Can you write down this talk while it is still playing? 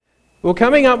We're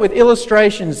coming up with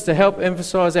illustrations to help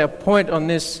emphasise our point on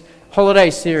this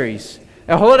holiday series.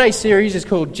 Our holiday series is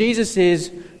called Jesus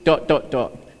is ...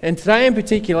 And today in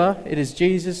particular, it is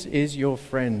Jesus is your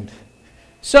friend.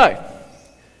 So,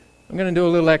 I'm going to do a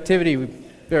little activity,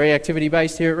 very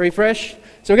activity-based here at Refresh.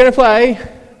 So we're going to play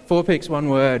 4 Picks, 1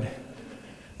 Word.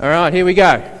 All right, here we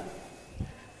go.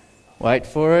 Wait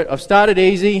for it. I've started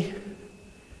easy,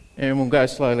 and we'll go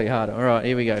slowly harder. All right,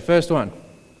 here we go. First one.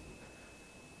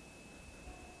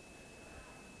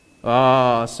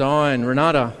 Oh, sign,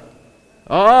 Renata.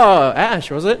 Oh,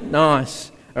 Ash, was it?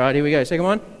 Nice. All right, here we go. Second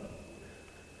one.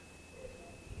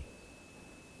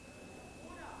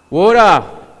 Water.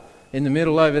 In the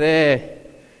middle over there.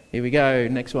 Here we go.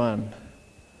 Next one.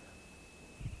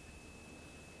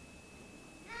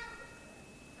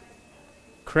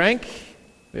 Crank.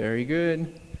 Very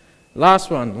good. Last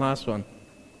one.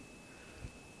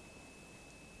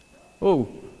 Oh.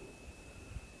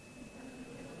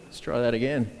 Let's try that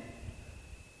again.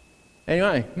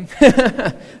 Anyway,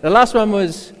 the last one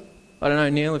was, I don't know,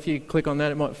 Neil, if you click on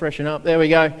that, it might freshen up. There we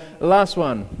go. The last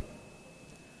one.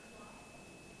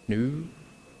 No.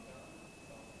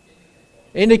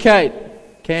 Indicate.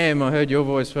 Cam, I heard your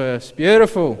voice first.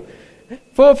 Beautiful.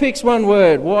 4 Picks, 1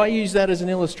 Word. Why use that as an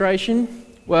illustration?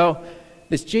 Well,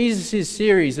 this Jesus'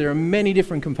 series, there are many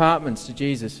different compartments to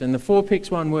Jesus, and the 4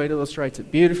 Picks, 1 Word illustrates it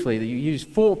beautifully, that you use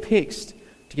 4 picks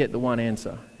to get the one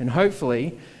answer. And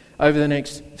hopefully, over the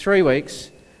next 3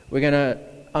 weeks, we're going to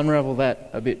unravel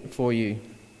that a bit for you.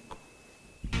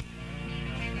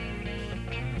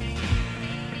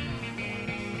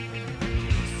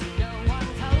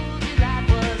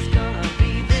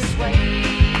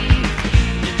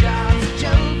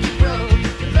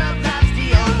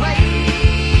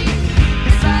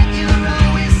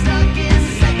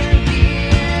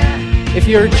 If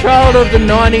you're a child of the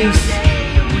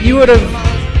 90s, you would have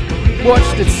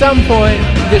watched at some point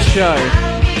this show.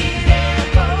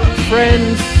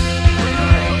 Friends,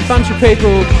 bunch of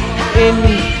people in,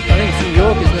 I think it's New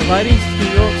York, isn't it, ladies?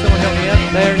 New York, someone help me out.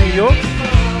 They're in New York?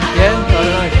 Yeah, I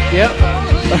don't know. Yep.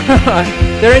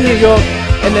 They're in New York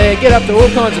and they get up to all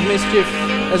kinds of mischief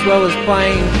as well as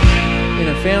playing in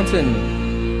a fountain.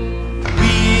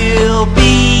 We'll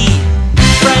be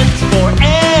friends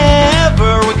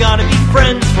forever. We're gonna be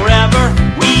friends forever.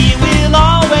 We will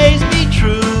always be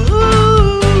true.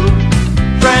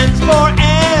 Friends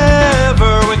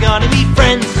forever. We're gonna be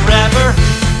friends forever.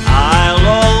 I'll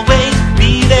always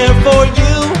be there for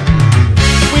you.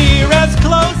 We're as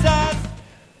close as...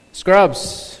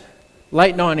 Scrubs.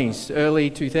 Late 90s,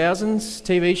 early 2000s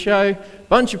TV show.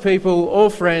 Bunch of people, all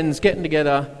friends, getting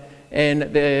together. And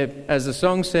they're, as the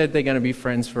song said, they're going to be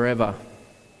friends forever.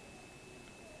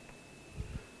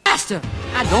 Master,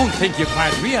 I don't think you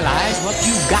quite realize what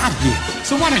you've got here.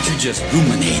 So why don't you just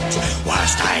ruminate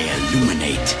whilst I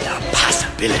illuminate the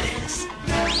possibilities?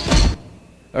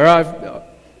 All right,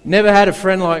 never had a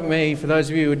friend like me. For those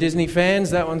of you who are Disney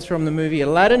fans, that one's from the movie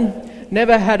Aladdin.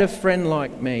 Never had a friend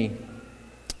like me.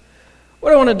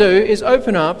 What I want to do is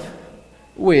open up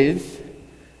with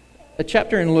a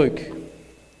chapter in Luke.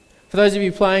 For those of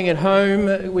you playing at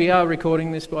home, we are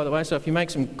recording this, by the way, so if you make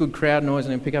some good crowd noise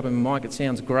and then pick up a mic, it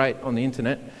sounds great on the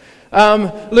internet.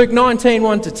 Luke 19,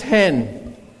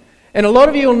 1-10. And a lot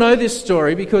of you will know this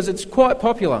story because it's quite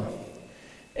popular.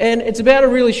 And it's about a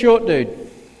really short dude.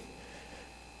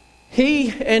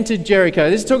 He entered Jericho.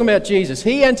 This is talking about Jesus.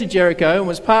 He entered Jericho and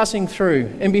was passing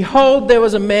through. And behold, there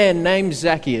was a man named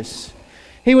Zacchaeus.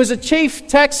 He was a chief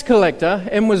tax collector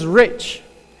and was rich.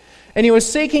 And he was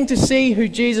seeking to see who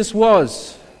Jesus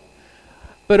was.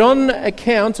 But on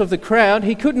account of the crowd,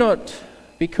 he could not,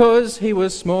 because he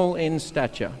was small in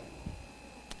stature.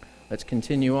 Let's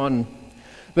continue on.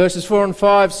 Verses 4 and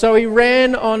 5. So he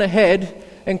ran on ahead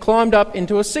and climbed up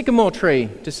into a sycamore tree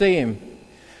to see him.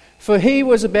 For he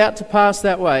was about to pass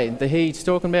that way. The he he's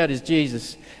talking about is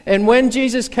Jesus. And when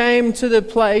Jesus came to the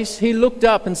place, he looked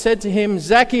up and said to him,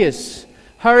 Zacchaeus,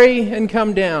 hurry and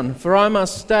come down, for I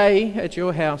must stay at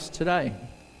your house today.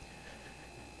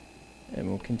 And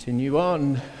we'll continue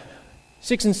on.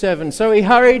 6 and 7. So he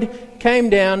hurried,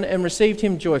 came down, and received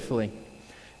him joyfully.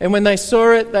 And when they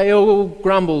saw it, they all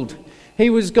grumbled. He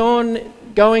was gone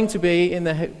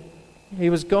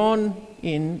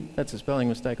in, that's a spelling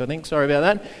mistake, I think, sorry about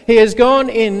that. He has gone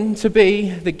in to be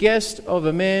the guest of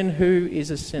a man who is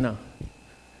a sinner.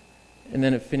 And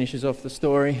then it finishes off the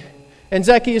story. And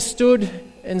Zacchaeus stood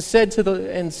and said to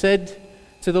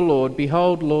the Lord,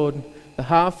 Behold, Lord, the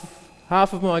half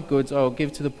of my goods I will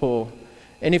give to the poor.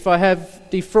 And if I have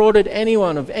defrauded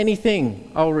anyone of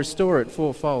anything, I will restore it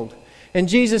fourfold. And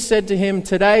Jesus said to him,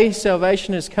 Today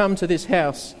salvation has come to this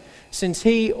house, since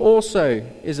he also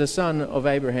is a son of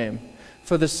Abraham.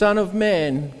 For the Son of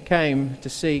Man came to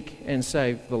seek and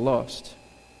save the lost.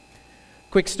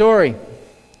 Quick story.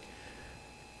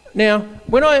 Now,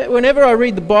 whenever I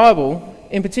read the Bible,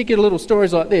 in particular little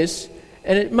stories like this,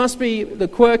 and it must be the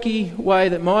quirky way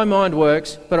that my mind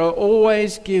works, but I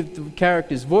always give the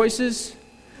characters voices,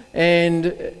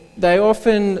 and they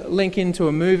often link into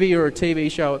a movie or a TV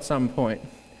show at some point.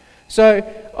 So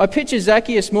I picture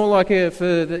Zacchaeus more like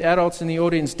for the adults in the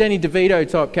audience, Danny DeVito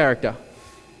type character.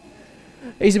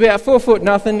 He's about 4 foot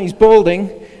nothing, he's balding,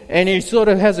 and he sort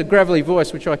of has a gravelly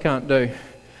voice, which I can't do.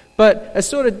 But a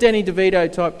sort of Danny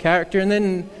DeVito type character, and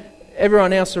then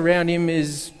everyone else around him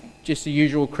is just the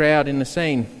usual crowd in the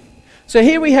scene. So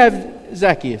here we have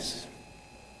Zacchaeus.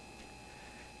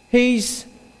 He's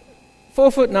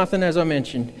 4 foot nothing, as I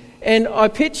mentioned. And I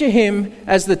picture him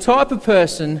as the type of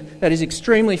person that is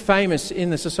extremely famous in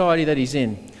the society that he's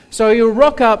in. So he'll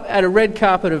rock up at a red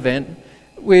carpet event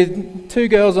with 2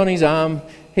 girls on his arm.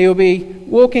 He'll be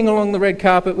walking along the red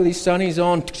carpet with his sunnies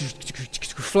on,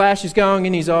 flash is going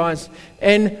in his eyes.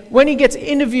 And when he gets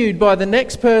interviewed by the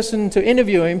next person to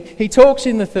interview him, he talks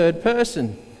in the third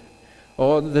person.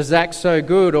 Or the Zach's so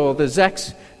good, or the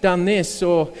Zach's done this,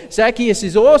 or Zacchaeus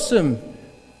is awesome.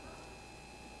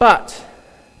 But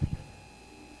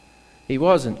he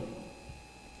wasn't.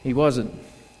 He wasn't.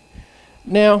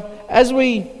 Now, as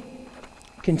we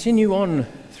continue on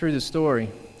through the story,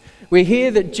 we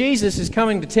hear that Jesus is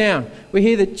coming to town. We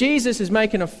hear that Jesus is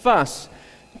making a fuss.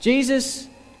 Jesus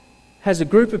has a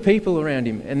group of people around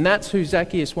him, and that's who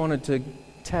Zacchaeus wanted to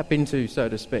tap into, so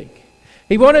to speak.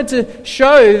 He wanted to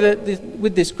show that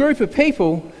with this group of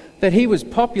people that he was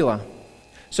popular.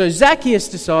 So Zacchaeus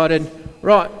decided,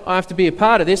 right, I have to be a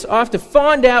part of this. I have to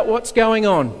find out what's going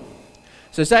on.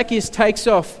 So Zacchaeus takes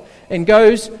off and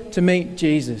goes to meet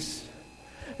Jesus.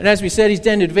 And as we said, he's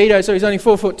Danny DeVito, so he's only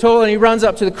 4 foot tall, and he runs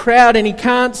up to the crowd and he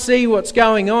can't see what's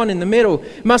going on in the middle.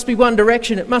 It must be one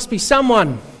direction. It must be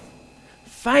someone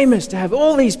famous to have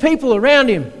all these people around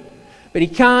him. But he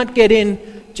can't get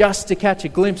in just to catch a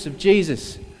glimpse of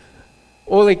Jesus.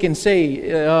 All he can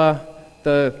see are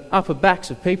the upper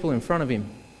backs of people in front of him.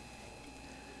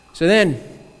 So then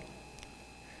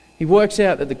he works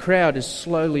out that the crowd is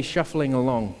slowly shuffling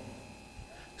along.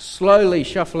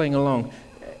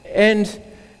 And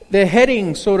they're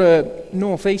heading sort of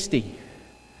northeasty.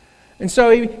 And so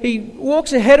he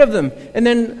walks ahead of them and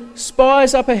then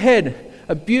spies up ahead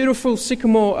a beautiful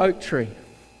sycamore oak tree.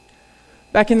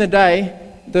 Back in the day,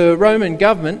 the Roman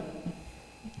government,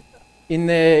 in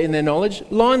their knowledge,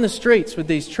 lined the streets with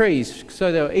these trees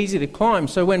so they were easy to climb.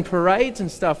 So when parades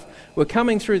and stuff were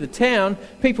coming through the town,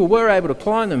 people were able to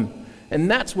climb them.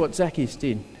 And that's what Zacchaeus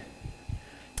did.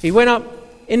 He went up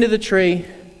into the tree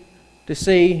to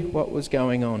see what was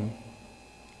going on.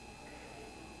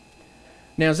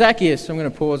 Now Zacchaeus, I'm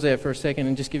going to pause there for a second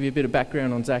and just give you a bit of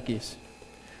background on Zacchaeus.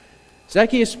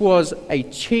 Zacchaeus was a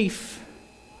chief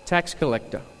tax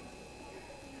collector.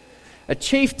 A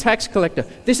chief tax collector.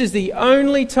 This is the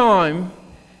only time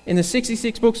in the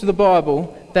 66 books of the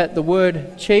Bible that the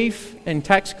word chief and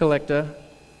tax collector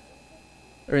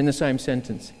are in the same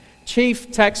sentence.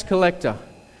 Chief tax collector.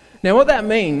 Now what that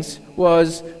means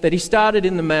was that he started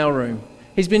in the mailroom.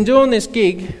 He's been doing this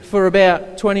gig for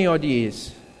about 20 odd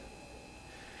years.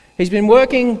 He's been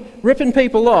ripping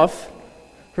people off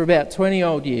for about 20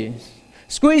 odd years.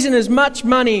 Squeezing as much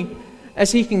money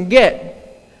as he can get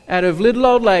out of little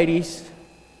old ladies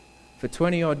for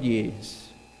 20 odd years.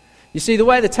 You see, the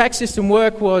way the tax system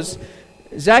worked was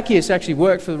Zacchaeus actually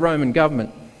worked for the Roman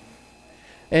government.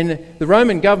 And the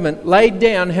Roman government laid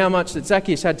down how much that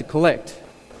Zacchaeus had to collect.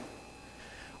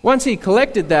 Once he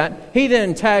collected that, he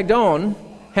then tagged on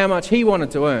how much he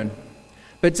wanted to earn.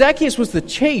 But Zacchaeus was the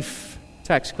chief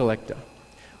tax collector,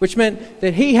 which meant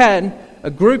that he had a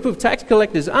group of tax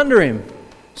collectors under him.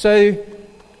 So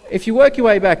if you work your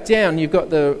way back down, you've got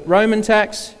the Roman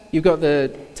tax, you've got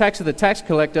the tax of the tax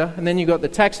collector, and then you've got the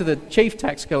tax of the chief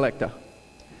tax collector.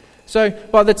 So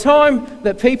by the time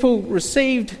that people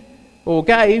received or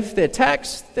gave their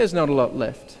tax, there's not a lot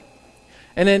left.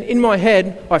 And then in my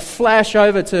head, I flash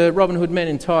over to Robin Hood Men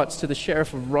in Tights, to the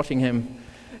Sheriff of Rottingham,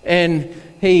 and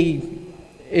he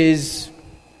is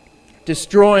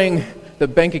destroying the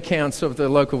bank accounts of the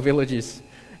local villages.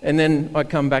 And then I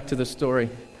come back to the story.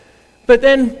 But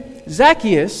then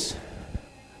Zacchaeus,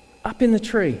 up in the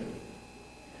tree.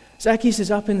 Zacchaeus is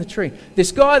up in the tree.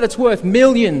 This guy that's worth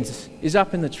millions is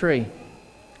up in the tree.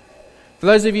 For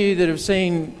those of you that have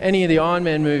seen any of the Iron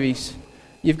Man movies,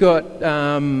 you've got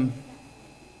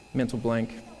mental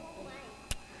blank.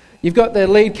 You've got the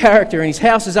lead character and his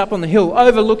house is up on the hill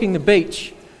overlooking the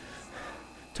beach.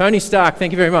 Tony Stark,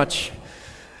 thank you very much.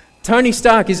 Tony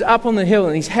Stark is up on the hill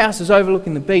and his house is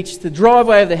overlooking the beach. The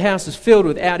driveway of the house is filled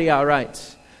with Audi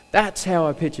R8s. That's how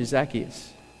I picture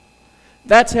Zacchaeus.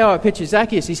 That's how I picture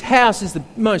Zacchaeus. His house is the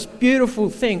most beautiful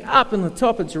thing up on the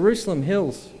top of Jerusalem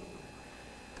hills.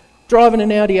 Driving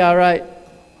an Audi R8,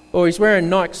 or he's wearing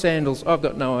Nike sandals, I've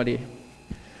got no idea.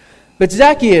 But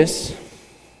Zacchaeus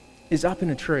is up in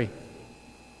a tree.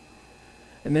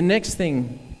 And the next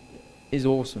thing is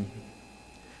awesome.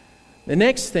 The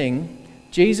next thing,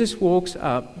 Jesus walks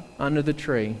up under the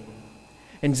tree,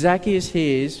 and Zacchaeus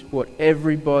hears what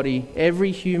every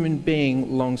human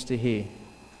being longs to hear.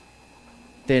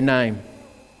 Their name.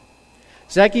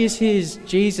 Zacchaeus hears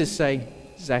Jesus say,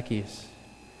 Zacchaeus.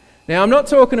 Now, I'm not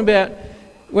talking about,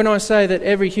 when I say that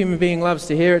every human being loves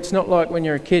to hear, it's not like when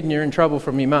you're a kid and you're in trouble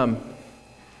from your mum.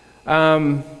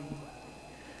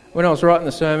 When I was writing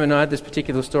the sermon, I had this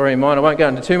particular story in mind. I won't go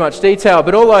into too much detail,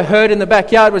 but all I heard in the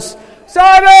backyard was,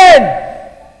 Simon!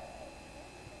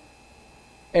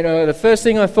 And the first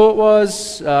thing I thought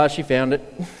was, she found it.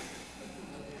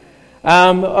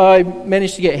 I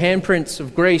managed to get handprints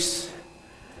of grease.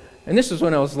 And this was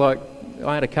when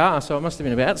I had a car, so I must have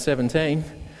been about 17.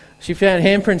 She found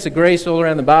handprints of grease all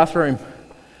around the bathroom.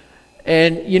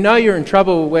 And you know you're in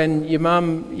trouble when your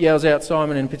mum yells out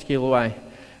Simon in a particular way.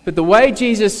 But the way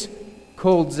Jesus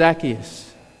called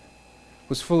Zacchaeus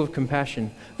was full of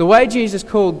compassion. The way Jesus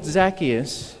called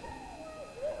Zacchaeus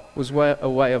was a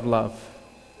way of love.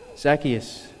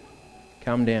 Zacchaeus,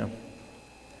 come down.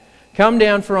 Come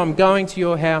down, for I'm going to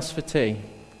your house for tea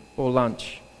or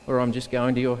lunch, or I'm just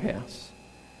going to your house.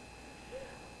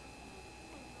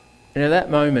 And at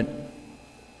that moment,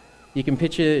 you can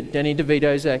picture Danny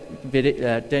DeVito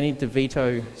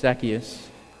Zacchaeus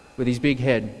with his big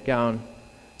head going,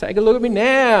 take a look at me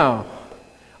now.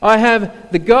 I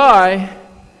have the guy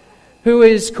who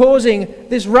is causing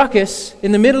this ruckus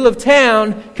in the middle of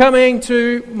town coming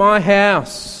to my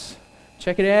house.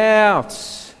 Check it out.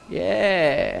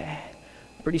 Yeah.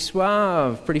 Pretty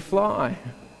suave, pretty fly.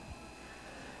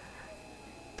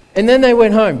 And then they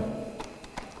went home.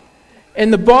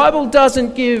 And the Bible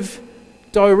doesn't give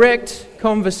direct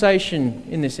conversation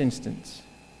in this instance.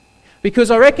 Because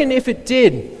I reckon if it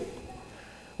did,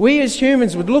 we as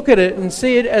humans would look at it and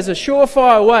see it as a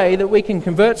surefire way that we can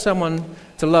convert someone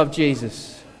to love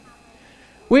Jesus.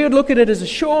 We would look at it as a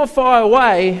surefire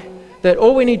way that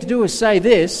all we need to do is say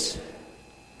this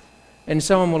and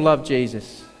someone will love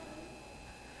Jesus.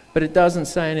 But it doesn't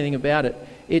say anything about it.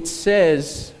 It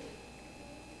says,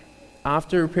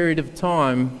 after a period of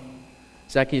time,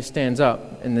 Zacchaeus stands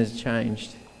up and there's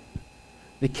changed.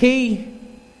 The key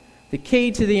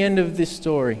to the end of this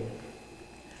story,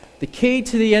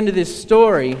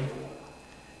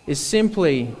 is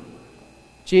simply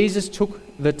Jesus took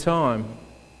the time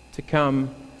to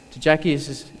come to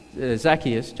Zacchaeus'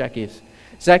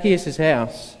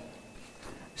 house,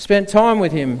 spent time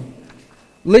with him,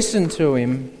 listened to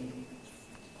him,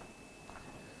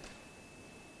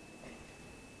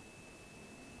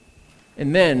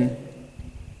 and then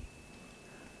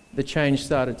the change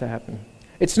started to happen.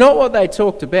 It's not what they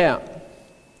talked about.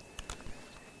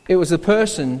 It was the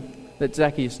person that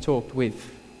Zacchaeus talked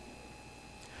with.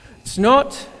 It's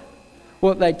not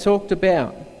what they talked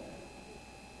about.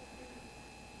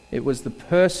 It was the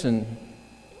person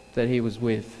that he was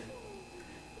with.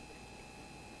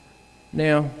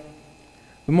 Now,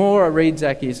 the more I read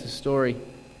Zacchaeus' story,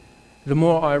 the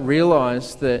more I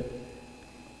realise that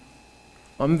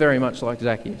I'm very much like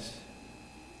Zacchaeus.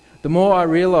 The more I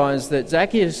realise that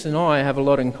Zacchaeus and I have a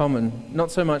lot in common,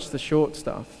 not so much the short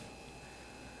stuff,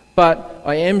 but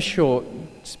I am short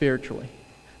spiritually.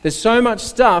 There's so much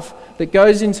stuff that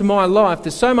goes into my life.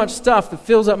 There's so much stuff that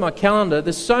fills up my calendar.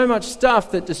 There's so much stuff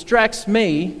that distracts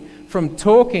me from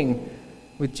talking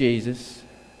with Jesus.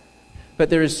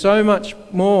 But there is so much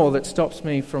more that stops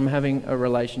me from having a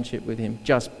relationship with him,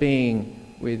 just being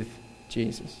with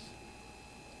Jesus.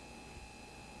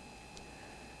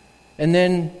 And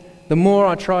then the more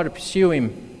I try to pursue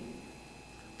him,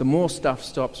 the more stuff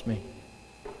stops me.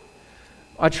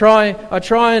 I try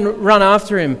and run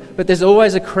after him, but there's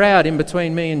always a crowd in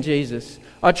between me and Jesus.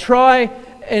 I try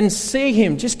and see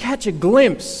him, just catch a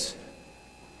glimpse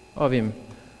of him.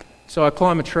 So I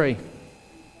climb a tree.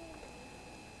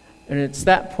 And it's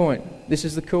that point, this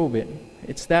is the cool bit,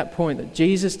 it's that point that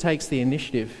Jesus takes the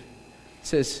initiative. He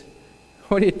says,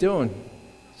 what are you doing?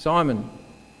 Simon,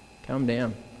 come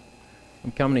down.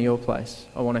 I'm coming to your place.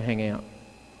 I want to hang out.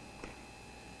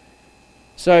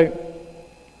 So,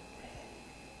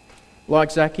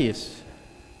 like Zacchaeus,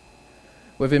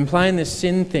 we've been playing this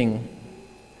sin thing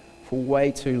for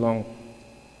way too long.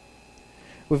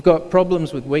 We've got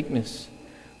problems with weakness.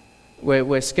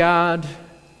 We're scarred,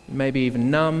 maybe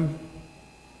even numb.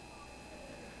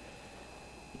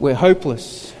 We're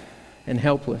hopeless and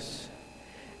helpless.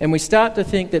 And we start to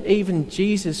think that even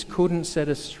Jesus couldn't set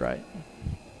us straight.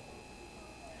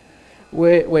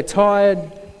 We're tired,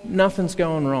 nothing's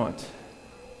going right.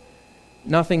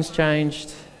 Nothing's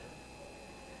changed,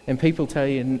 and people tell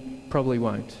you probably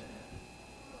won't.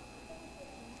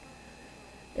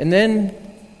 And then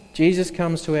Jesus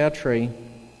comes to our tree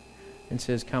and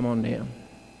says, "Come on down."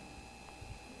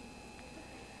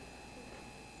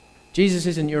 Jesus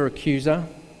isn't your accuser.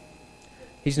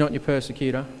 He's not your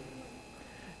persecutor.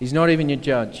 He's not even your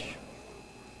judge.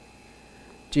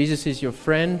 Jesus is your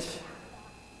friend,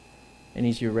 and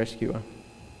He's your rescuer.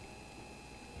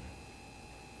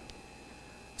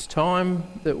 It's time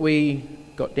that we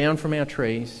got down from our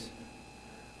trees,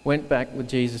 went back with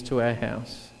Jesus to our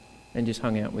house, and just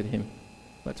hung out with Him.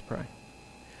 Let's pray.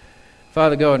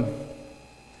 Father God,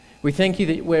 we thank You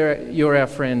that You're our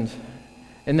friend,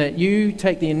 and that You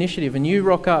take the initiative and You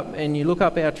rock up and You look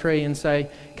up our tree and say,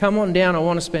 "Come on down, I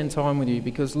want to spend time with You,"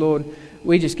 because Lord,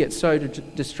 we just get so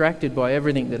distracted by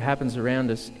everything that happens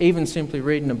around us. Even simply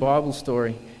reading a Bible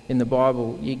story in the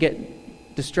Bible, you get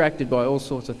distracted by all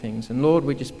sorts of things. And Lord,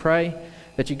 we just pray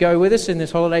that You go with us in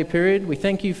this holiday period. We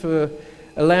thank You for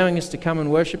allowing us to come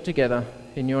and worship together.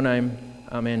 In Your name,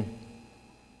 amen.